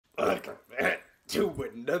to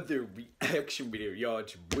another reaction video, y'all.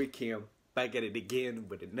 It's your boy Cam back at it again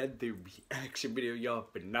with another reaction video, y'all.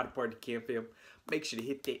 But not a part of Cam fam. Make sure to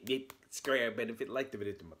hit that subscribe button if you like the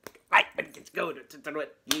video. Like button, let's go.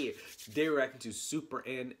 Yeah. Today we're reacting to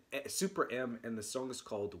SuperM, and the song is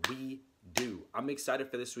called We Do. I'm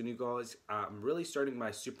excited for this one, you guys. I'm really starting my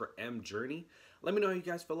SuperM journey. Let me know how you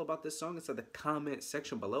guys feel about this song inside the comment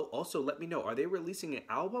section below. Also, let me know, are they releasing an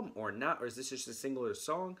album or not, or is this just a singular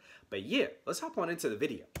song? But yeah, let's hop on into the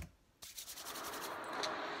video.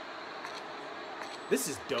 This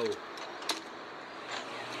is dope.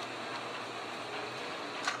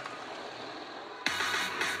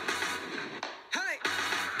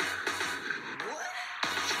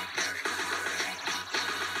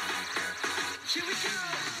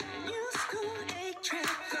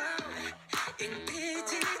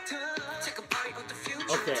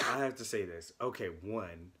 Okay, I have to say this. Okay,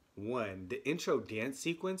 one, the intro dance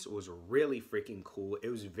sequence was really freaking cool. It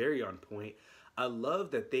was very on point. I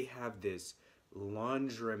love that they have this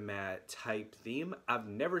laundromat type theme. I've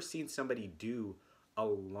never seen somebody do a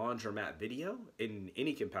laundromat video in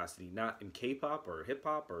any capacity, not in K-pop or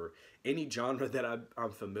hip-hop or any genre that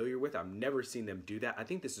I'm familiar with. I've never seen them do that. I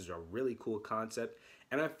think this is a really cool concept,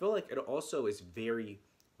 and I feel like it also is very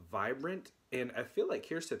vibrant. And I feel like,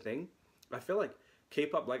 here's the thing, I feel like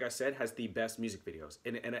K-pop, like I said, has the best music videos,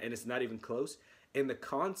 and it's not even close. And the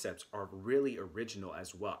concepts are really original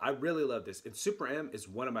as well. I really love this. And SuperM is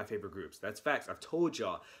one of my favorite groups. That's facts. I've told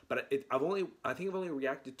y'all. But I think I've only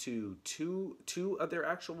reacted to two of their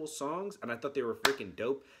actual songs, and I thought they were freaking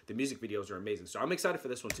dope. The music videos are amazing. So I'm excited for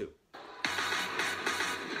this one too.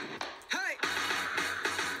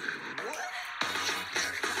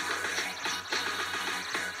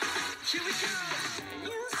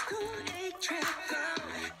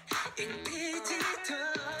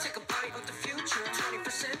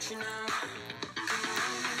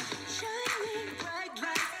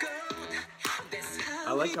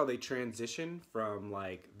 I like how they transition from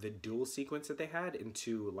like the dual sequence that they had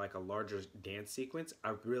into like a larger dance sequence.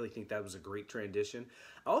 I really think that was a great transition.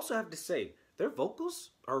 I also have to say, their vocals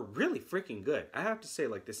are really freaking good. I have to say,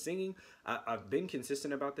 like, the singing, I've been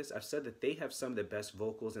consistent about this. I've said that they have some of the best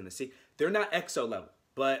vocals in the scene. They're not EXO level,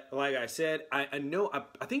 but like I said, I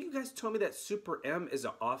think you guys told me that SuperM is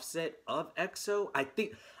an offset of EXO. I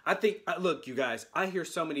think, look, you guys, I hear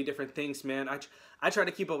so many different things, man. I try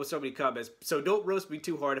to keep up with so many comments, so don't roast me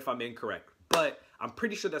too hard if I'm incorrect. But I'm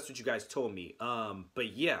pretty sure that's what you guys told me.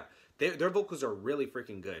 But yeah, their vocals are really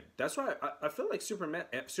freaking good. That's why I feel like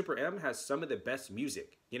SuperM has some of the best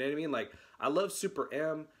music. You know what I mean? Like, I love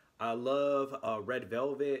SuperM. I love Red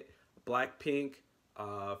Velvet, Blackpink.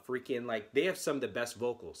 Freaking, like, they have some of the best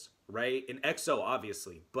vocals, right? And EXO,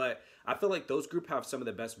 obviously, but I feel like those group have some of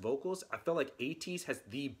the best vocals. I feel like ATEEZ has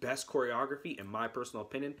the best choreography, in my personal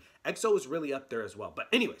opinion. EXO is really up there as well. But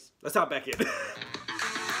anyways, let's hop back in.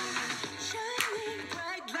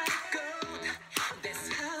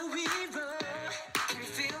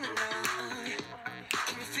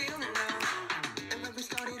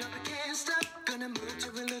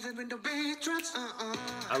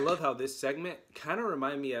 I love how this segment kind of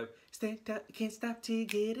remind me of "Can't Stop to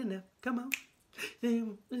Get Enough." Come on.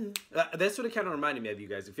 That's what it kind of reminded me of, you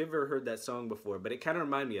guys. If you've ever heard that song before, but it kind of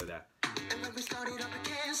reminded me of that.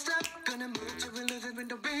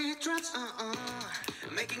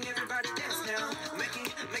 Making everybody dance now.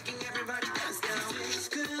 Making everybody dance now. Feels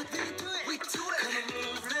good. We do it. Come on,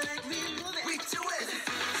 move like me. We do it.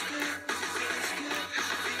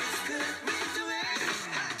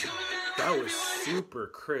 That was super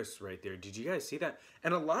crisp right there. Did you guys see that?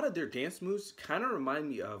 And a lot of their dance moves kind of remind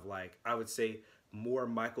me of, like, I would say more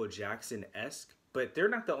Michael Jackson-esque, but they're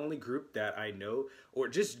not the only group that I know, or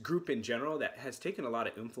just group in general, that has taken a lot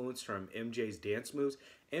of influence from MJ's dance moves.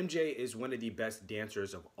 MJ is one of the best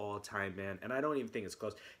dancers of all time, man, and I don't even think it's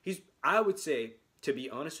close. I would say, to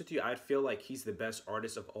be honest with you, I'd feel like he's the best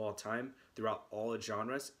artist of all time throughout all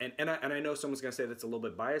genres. And I know someone's gonna say that's a little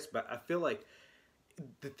bit biased, but I feel like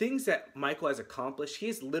the things that Michael has accomplished,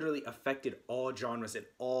 he's literally affected all genres and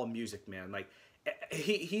all music, man. Like,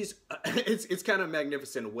 it's kind of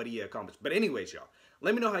magnificent what he accomplished. But anyways, y'all,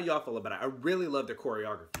 let me know how y'all feel about it. I really love the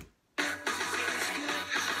choreography.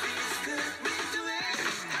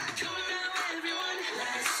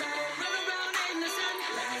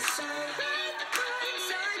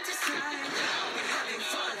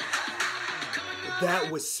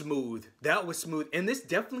 That was smooth. That was smooth. And this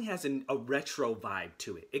definitely has a retro vibe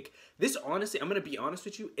to it. This, honestly, I'm going to be honest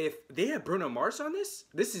with you. If they had Bruno Mars on this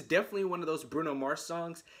is definitely one of those Bruno Mars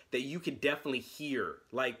songs that you could definitely hear.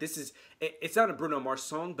 Like, it's not a Bruno Mars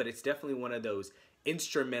song, but it's definitely one of those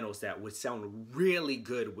instrumentals that would sound really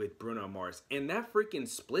good with Bruno Mars. And that freaking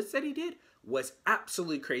splits that he did was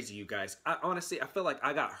absolutely crazy, you guys. I feel like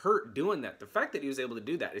I got hurt doing that. The fact that he was able to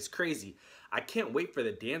do that is crazy. I can't wait for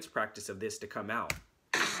the dance practice of this to come out.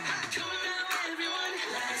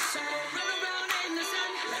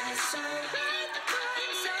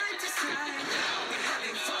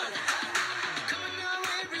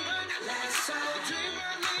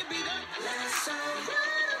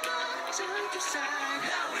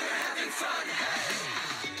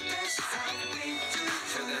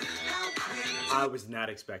 I was not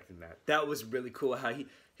expecting that. That was really cool how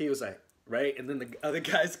he was like, right? And then the other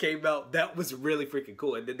guys came out. That was really freaking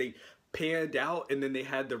cool. And then they panned out and then they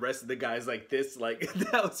had the rest of the guys like this. Like,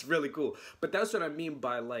 that was really cool. But that's what I mean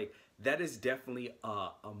by, like, that is definitely a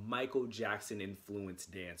Michael Jackson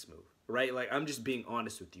influenced dance move, right? Like, I'm just being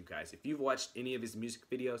honest with you guys. If you've watched any of his music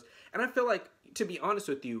videos, and I feel like, to be honest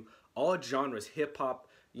with you, all genres, hip-hop,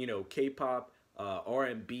 you know, K-pop,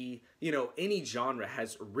 R&B, you know, any genre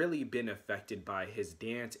has really been affected by his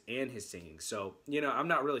dance and his singing. So, you know, I'm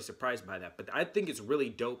not really surprised by that, but I think it's really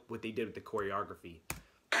dope what they did with the choreography.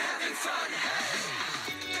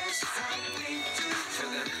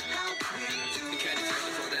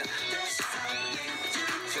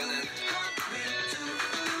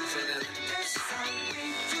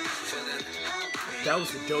 That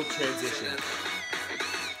was a dope transition.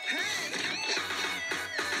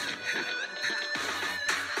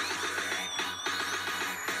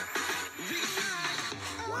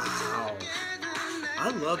 Wow. I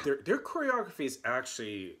love their choreography is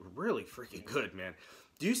actually really freaking good, man.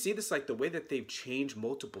 Do you see this, like the way that they've changed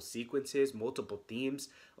multiple sequences, multiple themes?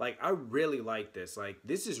 Like, I really like this. Like,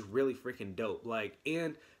 this is really freaking dope. Like,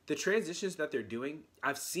 and the transitions that they're doing,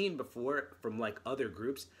 I've seen before from like other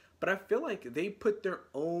groups, but I feel like they put their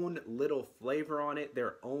own little flavor on it,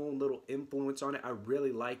 their own little influence on it. I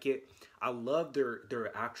really like it. I love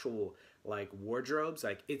their actual like wardrobes.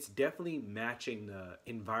 Like, it's definitely matching the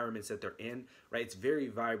environments that they're in, right? It's very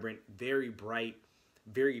vibrant, very bright,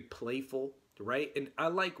 very playful, right? And I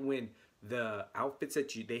like when the outfits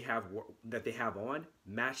that they have on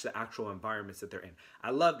match the actual environments that they're in.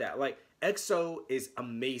 I love that. Like, EXO is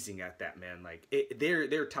amazing at that, man. Like,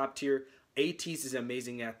 they're top tier. ATEEZ is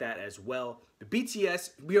amazing at that as well. The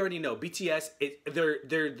BTS, we already know BTS.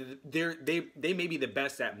 They may be the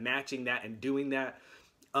best at matching that and doing that.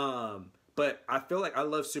 But I feel like I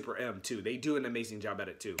love SuperM too. They do an amazing job at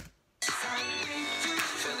it too.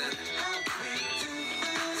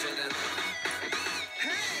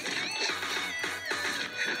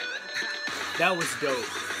 That was dope.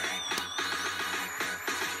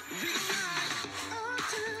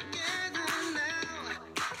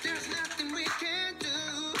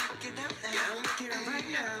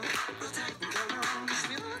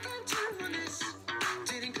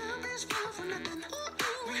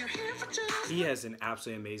 He has an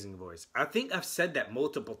absolutely amazing voice. I think I've said that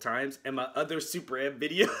multiple times in my other SuperM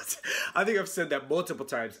videos. I think I've said that multiple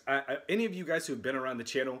times. Any of you guys who've been around the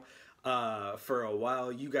channel for a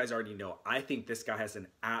while, you guys already know. I think this guy has an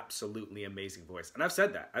absolutely amazing voice. And I've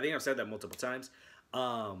said that. I think I've said that multiple times.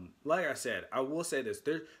 Like I said, I will say this.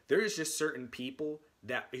 There is just certain people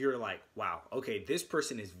that you're like, wow, okay, this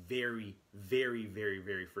person is very, very, very,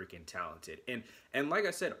 very freaking talented. And like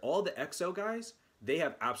I said, all the EXO guys, they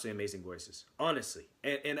have absolutely amazing voices, honestly.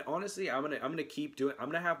 And honestly, I'm gonna keep doing.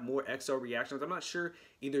 I'm gonna have more EXO reactions. I'm not sure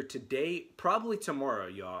either today, probably tomorrow,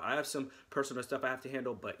 y'all. I have some personal stuff I have to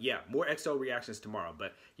handle, but yeah, more EXO reactions tomorrow.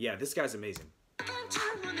 But yeah, this guy's amazing.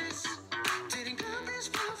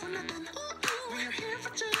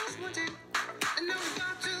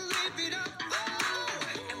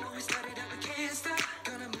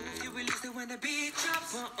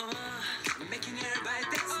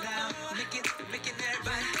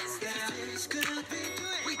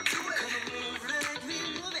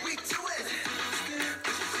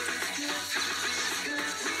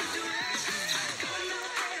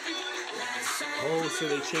 Oh, so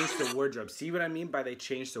they changed the wardrobe. See what I mean by they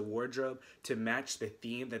changed the wardrobe to match the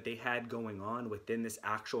theme that they had going on within this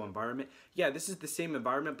actual environment? Yeah, this is the same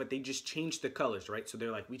environment, but they just changed the colors, right? So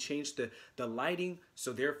they're like, we changed the lighting,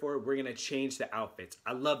 so therefore we're going to change the outfits.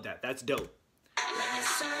 I love that. That's dope.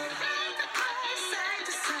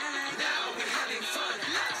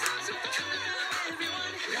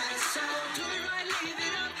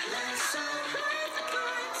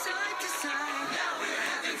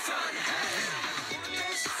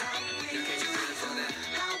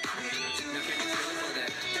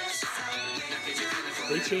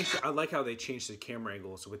 They changed. I like how they changed the camera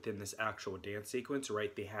angles within this actual dance sequence,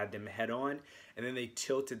 right? They had them head on, and then they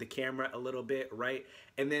tilted the camera a little bit, right?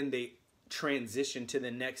 And then they transition to the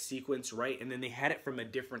next sequence, right? And then they had it from a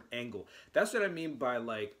different angle. That's what I mean by,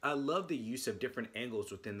 like, I love the use of different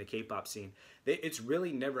angles within the K-pop scene. It's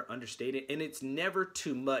really never understated, and it's never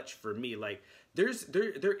too much for me. Like, there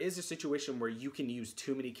is a situation where you can use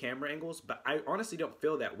too many camera angles, but I honestly don't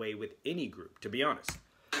feel that way with any group, to be honest.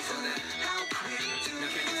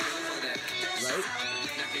 Right?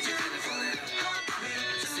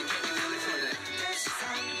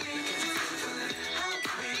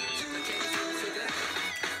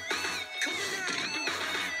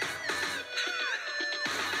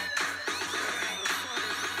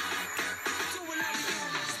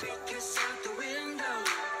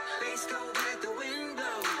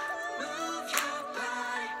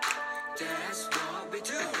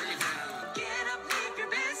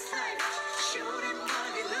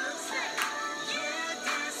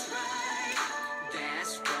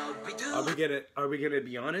 Are we gonna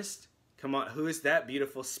be honest? Come on, who is that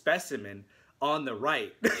beautiful specimen on the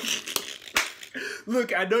right?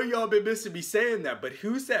 Look, I know y'all been missing me saying that, but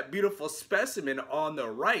who's that beautiful specimen on the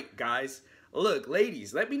right, guys? Look,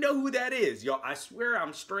 ladies, let me know who that is. Y'all, I swear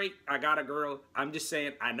I'm straight. I got a girl. I'm just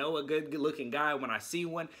saying, I know a good looking guy when I see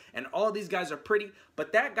one, and all these guys are pretty,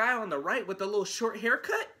 but that guy on the right with the little short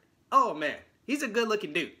haircut, oh man, he's a good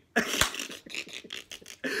looking dude.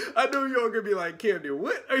 I know y'all gonna be like, Camden,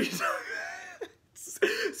 what are you talking about?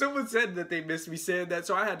 Someone said that they missed me saying that,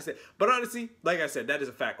 so I had to say. But honestly, like I said, that is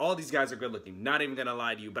a fact. All these guys are good looking. Not even gonna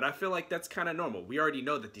lie to you, but I feel like that's kind of normal. We already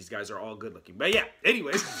know that these guys are all good looking. But yeah,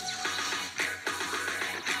 anyways.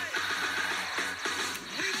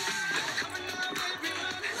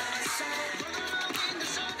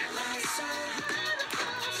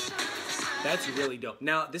 That's really dope.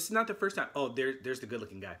 Now, this is not the first time. Oh, there's the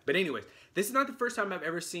good-looking guy. But anyways, this is not the first time I've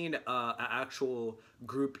ever seen an actual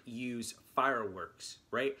group use fireworks,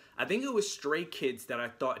 right? I think it was Stray Kids that I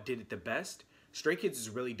thought did it the best. Stray Kids is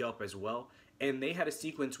really dope as well. And they had a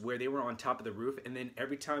sequence where they were on top of the roof, and then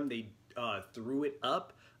every time they threw it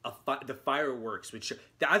up, the fireworks would show.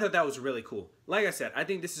 I thought that was really cool. Like I said, I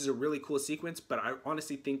think this is a really cool sequence, but I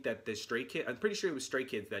honestly think that the Stray Kids, I'm pretty sure it was Stray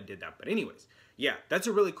Kids that did that. But anyways, yeah, that's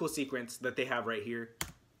a really cool sequence that they have right here.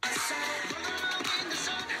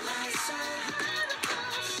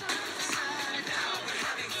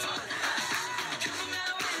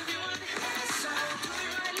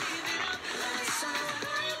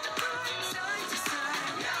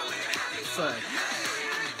 Fun.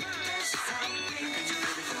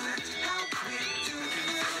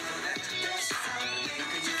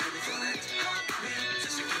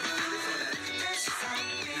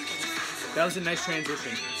 That was a nice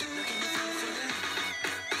transition.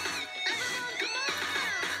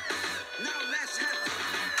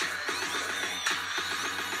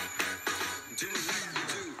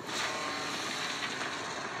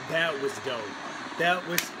 That was dope. That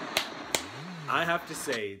was, I have to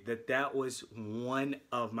say that was one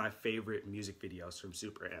of my favorite music videos from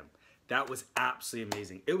SuperM. That was absolutely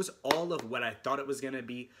amazing. It was all of what I thought it was going to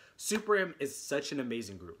be. SuperM is such an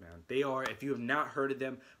amazing group, man. They are, if you have not heard of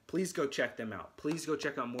them, please go check them out. Please go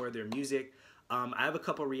check out more of their music. I have a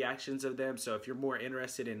couple reactions of them, so if you're more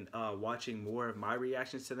interested in watching more of my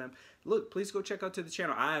reactions to them, look, please go check out to the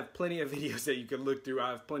channel. I have plenty of videos that you can look through. I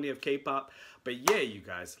have plenty of K-pop. But yeah, you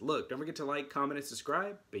guys, look, don't forget to like, comment, and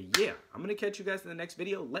subscribe. But yeah, I'm going to catch you guys in the next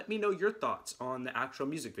video. Let me know your thoughts on the actual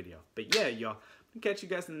music video. But yeah, y'all, I'm going to catch you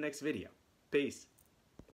guys in the next video. Peace.